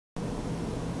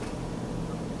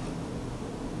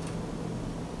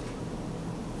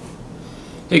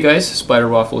Hey guys,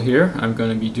 Spider-Waffle here. I'm going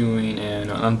to be doing an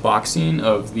unboxing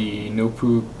of the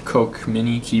Noppoo Choc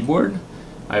mini keyboard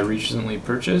I recently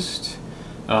purchased.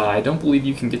 I don't believe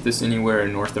you can get this anywhere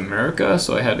in North America,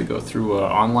 so I had to go through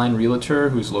an online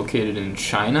realtor who's located in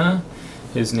China.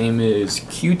 His name is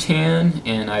Qtan,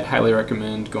 and I'd highly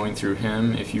recommend going through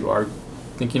him if you are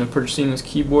thinking of purchasing this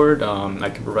keyboard. I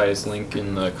can provide his link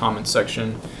in the comments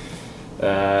section.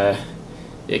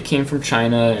 It came from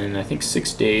China in I think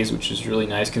 6 days, which is really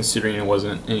nice considering it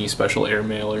wasn't any special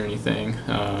airmail or anything.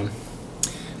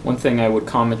 One thing I would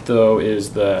comment though is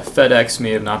the FedEx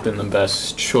may have not been the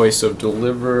best choice of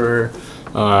deliverer.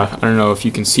 I don't know if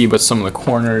you can see, but some of the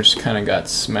corners kind of got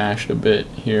smashed a bit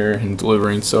here in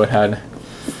delivering, so it had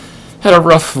a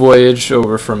rough voyage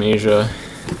over from Asia.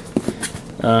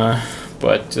 Yeah,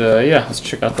 let's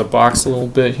check out the box a little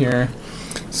bit here.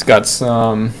 It's got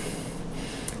some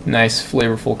nice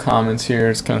flavorful comments here.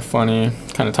 It's kind of funny,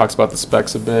 kind of talks about the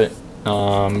specs a bit.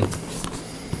 On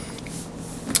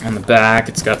the back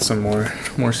it's got some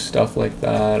more stuff like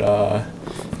that,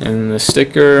 and the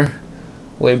sticker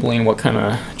labeling what kind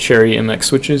of Cherry MX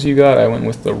switches you got. I went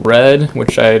with the red,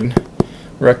 which I'd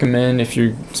recommend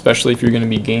especially if you're going to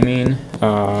be gaming.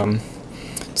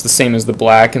 It's the same as the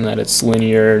black in that it's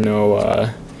linear,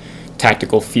 no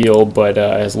tactical feel, but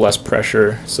has less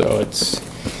pressure, so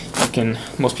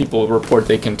most people report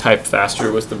they can type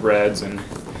faster with the reds, and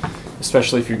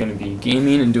especially if you're going to be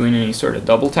gaming and doing any sort of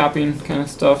double tapping kind of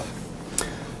stuff.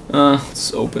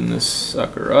 Let's open this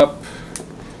sucker up,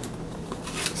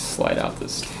 slide out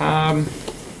this tab.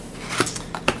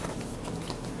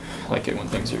 I like it when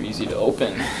things are easy to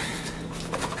open.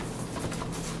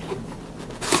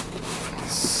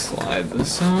 Slide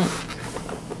this out.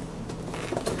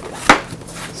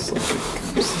 Looks like it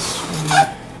comes this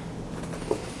way.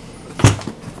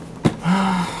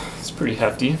 Pretty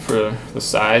hefty for the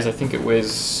size. I think it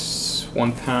weighs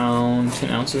 1 pound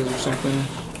 10 ounces or something.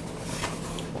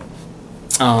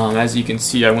 As you can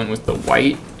see, I went with the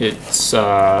white. It's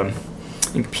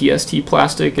in PST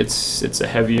plastic. It's a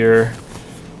heavier,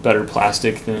 better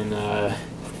plastic than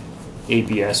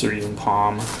ABS or even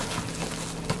palm.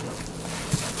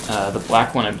 The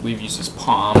black one I believe uses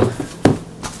palm,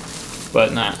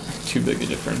 but not too big a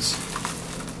difference.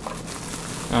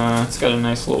 It's got a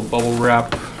nice little bubble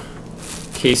wrap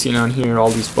casing on here. All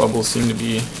these bubbles seem to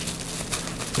be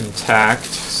intact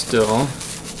still.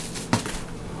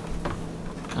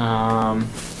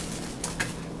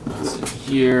 What's in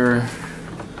here?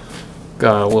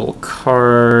 Got a little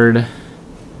card.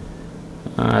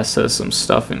 It says some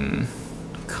stuff in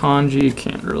kanji.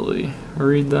 Can't really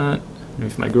read that. Maybe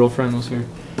if my girlfriend was here.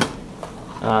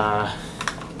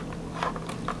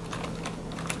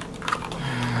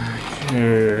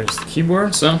 Here's the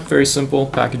keyboard. So very simple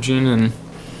packaging and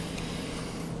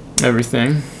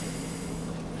everything,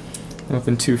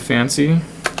 nothing too fancy.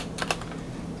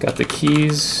 Got the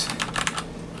keys.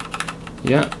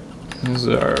 Yeah, those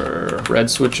are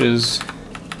red switches,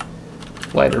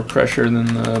 lighter pressure than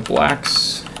the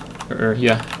blacks, or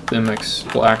yeah, the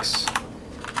MX blacks.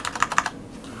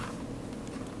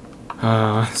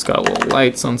 It's got little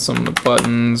lights on some of the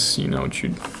buttons, you know what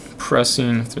you're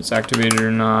pressing, if it's activated or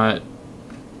not.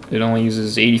 It only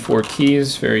uses 84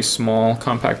 keys, very small,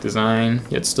 compact design,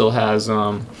 yet still has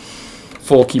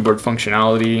full keyboard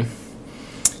functionality.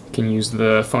 You can use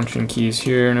the function keys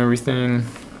here and everything.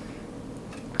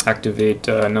 Activate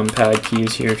numpad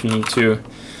keys here if you need to.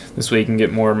 This way you can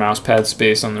get more mouse pad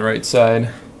space on the right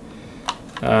side.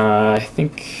 I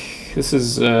think this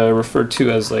is referred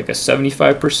to as like a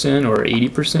 75% or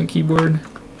 80% keyboard.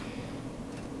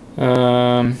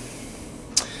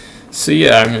 So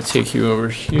yeah, I'm going to take you over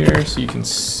here so you can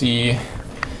see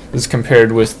this is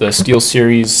compared with the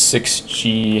SteelSeries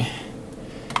 6G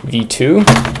V2.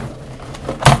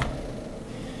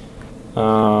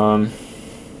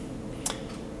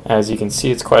 As you can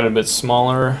see, it's quite a bit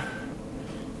smaller.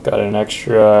 Got an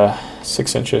extra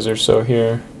 6 inches or so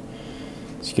here,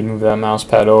 so you can move that mouse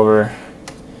pad over.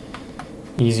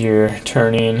 Easier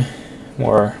turning,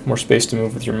 more space to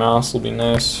move with your mouse will be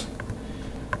nice.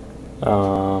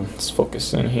 Let's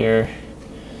focus in here.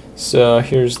 So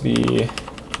here's the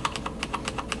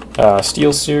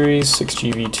SteelSeries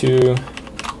 6G V2.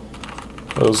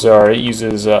 It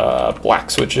uses black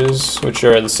switches, which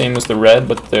are the same as the red,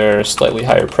 but they're slightly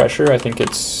higher pressure. I think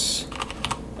it's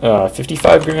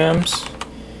 55 grams.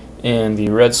 And the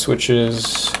red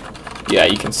switches, yeah,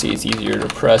 you can see it's easier to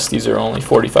press. These are only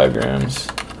 45 grams,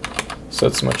 so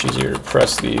it's much easier to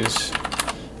press these.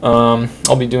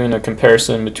 I'll be doing a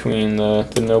comparison between the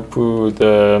Noppoo,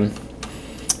 the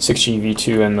 6G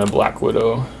V2, and the Black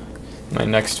Widow in my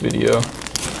next video.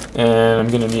 And I'm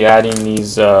going to be adding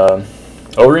these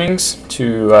O-rings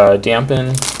to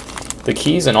dampen the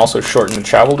keys and also shorten the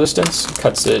travel distance.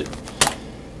 Cuts it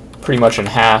pretty much in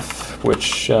half, which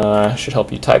should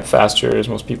help you type faster, as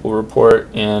most people report,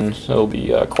 and it'll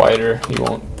be quieter. You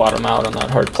won't bottom out on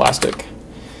that hard plastic.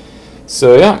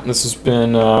 So yeah, this has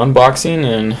been unboxing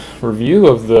and review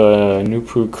of the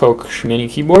Noppoo Choc mini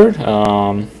keyboard.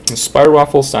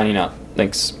 Spider-Waffle signing out.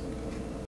 Thanks.